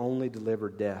that they only deliver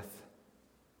death.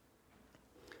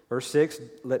 Verse 6,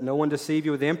 let no one deceive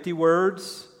you with empty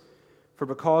words, for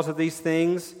because of these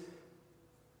things,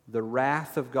 the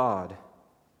wrath of God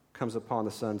comes upon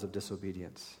the sons of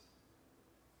disobedience.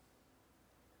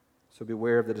 So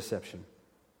beware of the deception.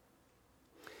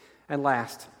 And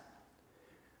last,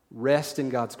 rest in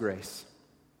God's grace.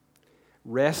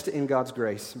 Rest in God's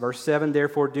grace. Verse 7,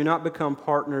 therefore, do not become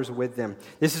partners with them.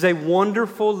 This is a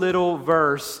wonderful little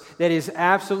verse that is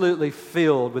absolutely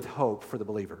filled with hope for the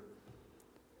believer.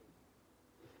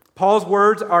 Paul's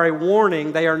words are a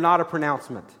warning. They are not a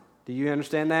pronouncement. Do you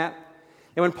understand that?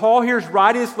 And when Paul here is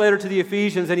writing this letter to the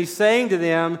Ephesians, and he's saying to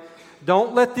them,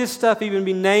 don't let this stuff even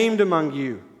be named among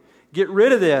you. Get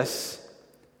rid of this.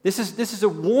 This is a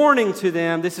warning to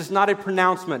them. This is not a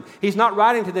pronouncement. He's not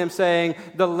writing to them saying,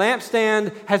 the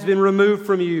lampstand has been removed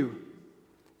from you.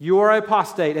 You are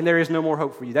apostate and there is no more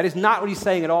hope for you. That is not what he's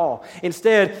saying at all.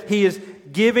 Instead, he is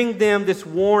giving them this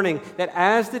warning that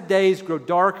as the days grow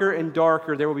darker and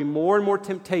darker, there will be more and more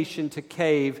temptation to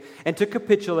cave and to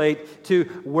capitulate to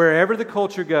wherever the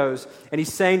culture goes. And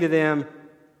he's saying to them,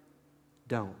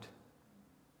 don't.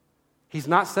 He's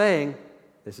not saying,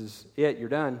 this is it, you're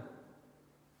done.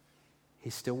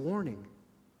 He's still warning.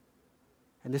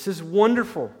 And this is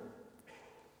wonderful.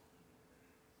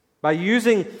 By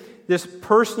using this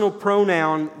personal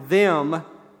pronoun, them,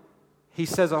 he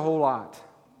says a whole lot.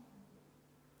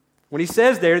 When he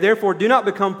says there, therefore, do not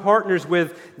become partners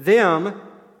with them,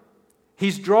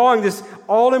 he's drawing this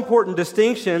all-important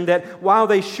distinction that while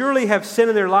they surely have sin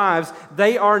in their lives,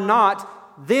 they are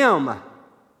not them.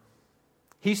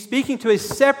 He's speaking to a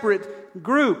separate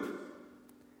group.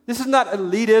 This is not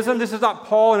elitism. This is not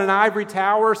Paul in an ivory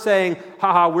tower saying,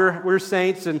 we're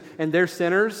saints and they're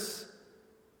sinners.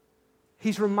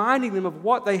 He's reminding them of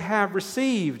what they have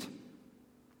received.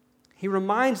 He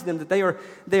reminds them that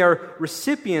they are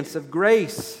recipients of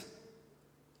grace.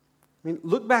 I mean,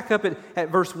 look back up at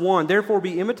verse 1. Therefore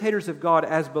be imitators of God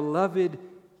as beloved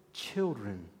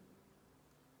children.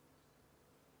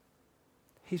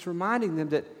 He's reminding them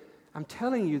that I'm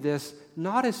telling you this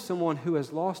not as someone who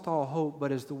has lost all hope,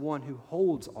 but as the one who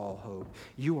holds all hope.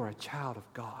 You are a child of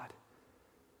God.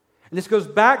 And this goes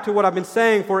back to what I've been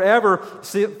saying forever,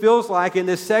 it feels like in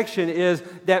this section, is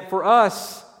that for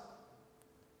us,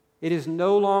 it is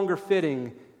no longer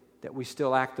fitting that we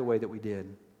still act the way that we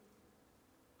did.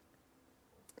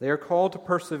 They are called to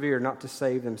persevere, not to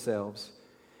save themselves.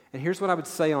 And here's what I would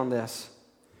say on this.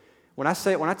 When I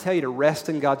tell you to rest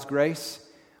in God's grace,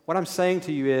 what I'm saying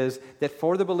to you is that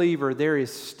for the believer,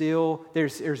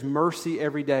 there's mercy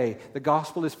every day. The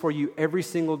gospel is for you every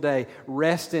single day.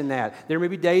 Rest in that. There may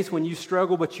be days when you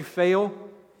struggle, but you fail.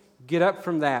 Get up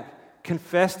from that.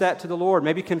 Confess that to the Lord.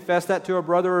 Maybe confess that to a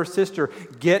brother or sister.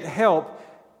 Get help,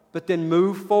 but then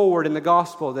move forward in the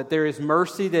gospel, that there is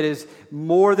mercy that is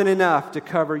more than enough to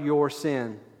cover your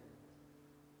sin.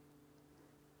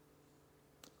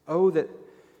 Oh, that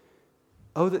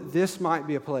this might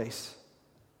be a place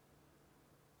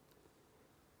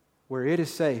where it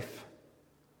is safe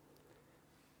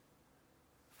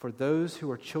for those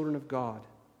who are children of God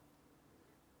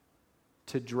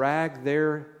to drag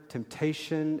their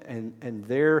temptation and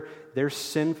their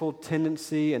sinful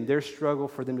tendency and their struggle,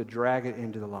 for them to drag it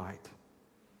into the light.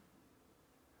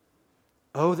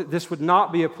 Oh, that this would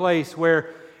not be a place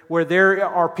where there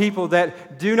are people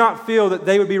that do not feel that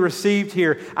they would be received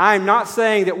here. I am not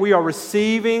saying that we are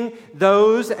receiving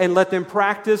those and let them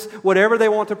practice whatever they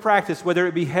want to practice, whether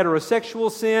it be heterosexual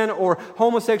sin or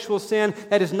homosexual sin.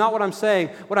 That is not what I'm saying.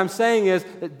 What I'm saying is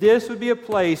that this would be a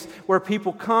place where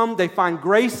people come, they find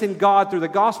grace in God through the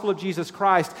gospel of Jesus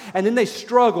Christ, and then they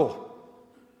struggle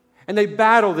and they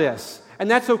battle this.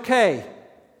 And that's okay.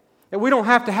 And we don't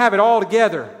have to have it all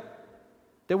together.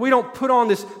 That we don't put on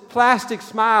this plastic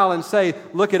smile and say,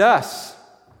 look at us.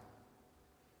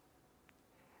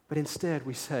 But instead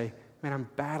we say, man, I'm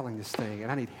battling this thing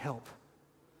and I need help.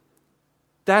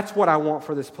 That's what I want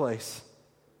for this place.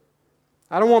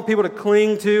 I don't want people to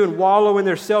cling to and wallow in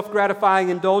their self-gratifying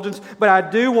indulgence, but I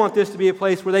do want this to be a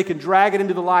place where they can drag it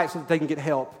into the light so that they can get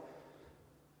help.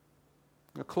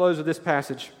 I'll close with this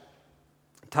passage.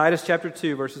 Titus chapter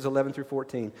 2, verses 11 through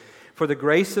 14. For the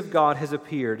grace of God has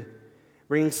appeared,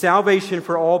 bringing salvation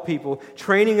for all people,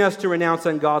 training us to renounce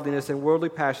ungodliness and worldly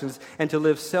passions, and to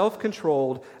live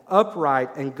self-controlled,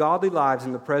 upright, and godly lives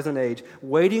in the present age,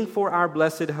 waiting for our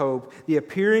blessed hope, the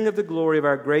appearing of the glory of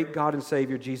our great God and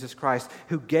Savior, Jesus Christ,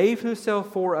 who gave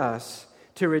himself for us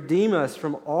to redeem us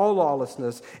from all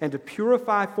lawlessness and to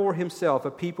purify for himself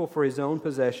a people for his own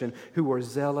possession who are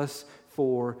zealous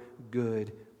for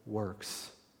good works.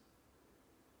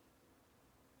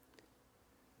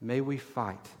 May we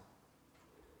fight.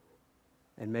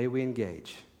 And may we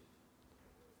engage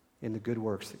in the good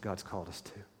works that God's called us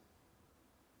to.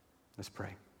 Let's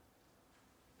pray.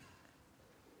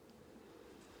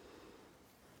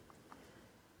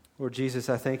 Lord Jesus,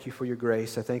 I thank you for your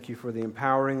grace. I thank you for the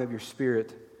empowering of your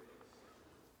Spirit.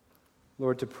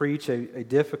 Lord, to preach a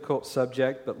difficult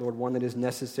subject, but Lord, one that is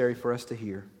necessary for us to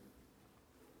hear.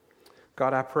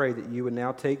 God, I pray that you would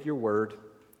now take your word.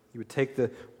 You would take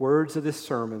the words of this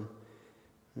sermon.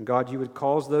 And God, you would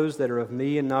cause those that are of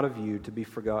me and not of you to be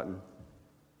forgotten.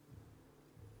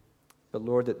 But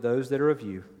Lord, that those that are of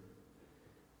you,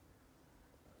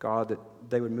 God, that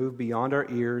they would move beyond our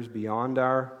ears, beyond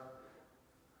our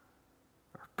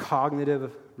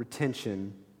cognitive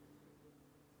retention,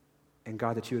 and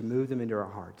God, that you would move them into our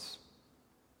hearts.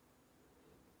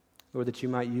 Lord, that you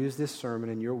might use this sermon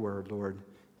and your word, Lord,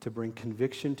 to bring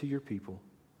conviction to your people,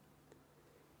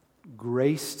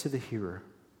 grace to the hearer.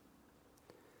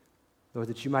 Lord,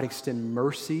 that you might extend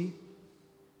mercy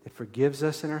that forgives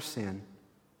us in our sin.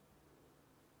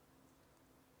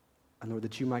 And Lord,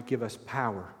 that you might give us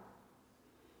power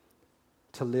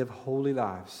to live holy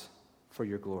lives for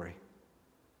your glory.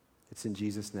 It's in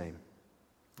Jesus' name.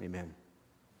 Amen.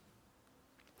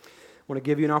 I want to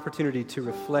give you an opportunity to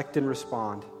reflect and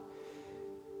respond.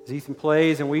 As Ethan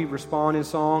plays and we respond in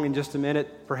song in just a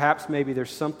minute, perhaps maybe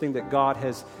there's something that God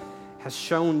has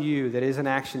shown you that is an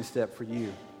action step for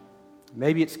you.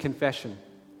 Maybe it's confession.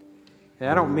 And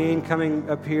I don't mean coming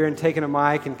up here and taking a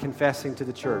mic and confessing to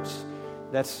the church.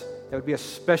 That would be a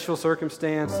special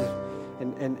circumstance,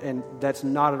 and that's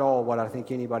not at all what I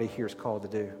think anybody here is called to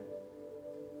do.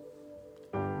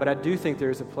 But I do think there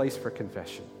is a place for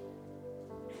confession.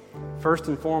 First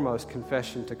and foremost,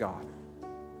 confession to God.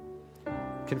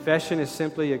 Confession is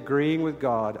simply agreeing with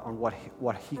God on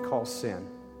what He calls sin.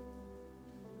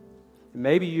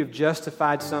 Maybe you've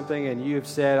justified something and you've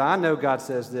said, I know God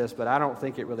says this, but I don't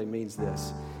think it really means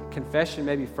this. Confession,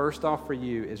 maybe first off for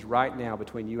you, is right now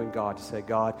between you and God to say,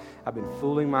 God, I've been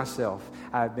fooling myself.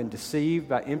 I've been deceived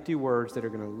by empty words that are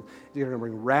going to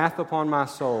bring wrath upon my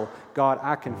soul. God,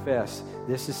 I confess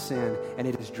this is sin and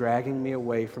it is dragging me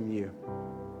away from you.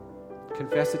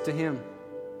 Confess it to Him.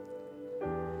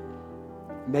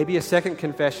 Maybe a second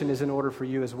confession is in order for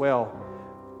you as well.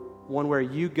 One where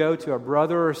you go to a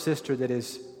brother or sister that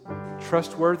is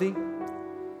trustworthy.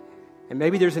 And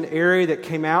maybe there's an area that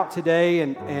came out today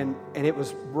and it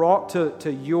was brought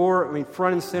to your,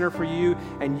 front and center for you,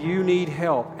 and you need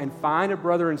help. And find a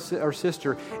brother or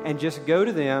sister and just go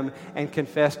to them and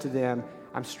confess to them,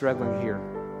 I'm struggling here.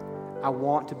 I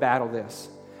want to battle this.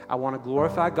 I want to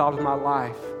glorify God with my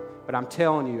life, but I'm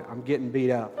telling you, I'm getting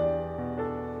beat up.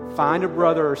 Find a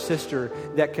brother or sister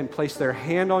that can place their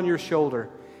hand on your shoulder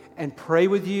and pray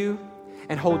with you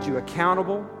and hold you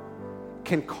accountable,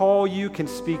 can call you, can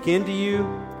speak into you,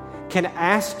 can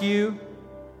ask you,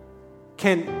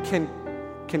 can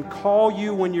call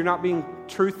you when you're not being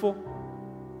truthful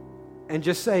and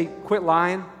just say, quit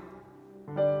lying.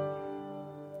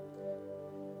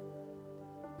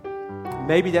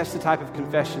 Maybe that's the type of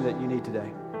confession that you need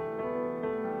today.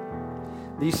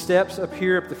 These steps up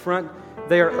here up the front,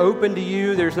 they are open to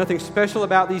you. There's nothing special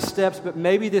about these steps, but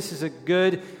maybe this is a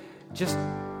good just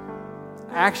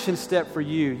action step for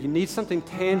you. You need something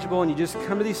tangible, and you just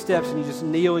come to these steps and you just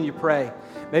kneel and you pray.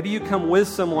 Maybe you come with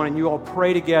someone and you all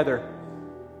pray together.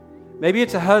 Maybe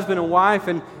it's a husband and wife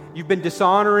and you've been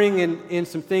dishonoring in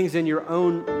some things in your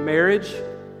own marriage,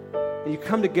 and you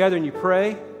come together and you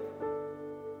pray.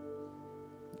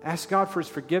 Ask God for His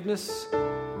forgiveness.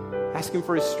 Ask Him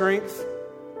for His strength.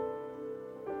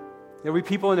 There will be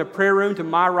people in the prayer room to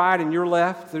my right and your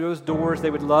left through those doors. They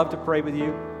would love to pray with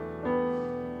you.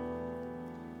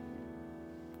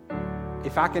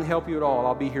 If I can help you at all,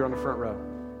 I'll be here on the front row.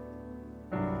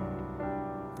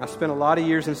 I've spent a lot of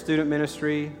years in student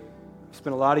ministry. I've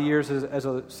spent a lot of years as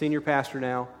a senior pastor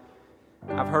now.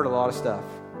 I've heard a lot of stuff.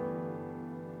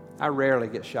 I rarely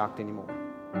get shocked anymore.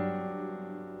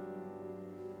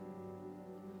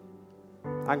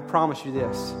 I can promise you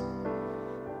this.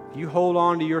 If you hold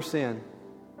on to your sin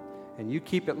and you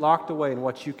keep it locked away in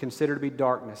what you consider to be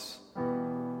darkness,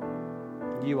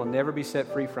 you will never be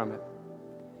set free from it.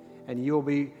 And you will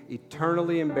be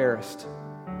eternally embarrassed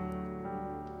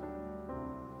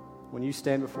when you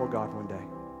stand before God one day.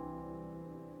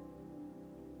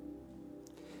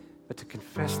 But to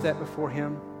confess that before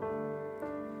Him,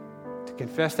 to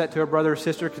confess that to a brother or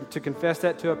sister, to confess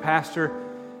that to a pastor,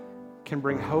 can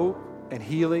bring hope and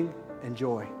healing and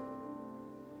joy.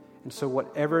 And so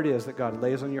whatever it is that God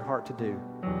lays on your heart to do,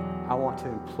 I want to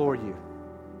implore you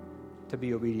to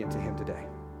be obedient to Him today.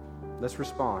 Let's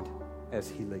respond as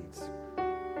He leads.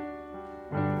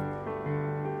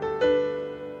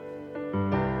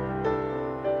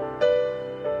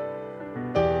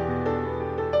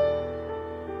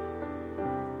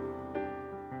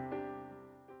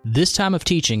 This time of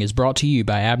teaching is brought to you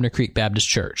by Abner Creek Baptist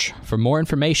Church. For more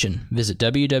information, visit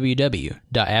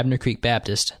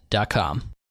www.abnercreekbaptist.com.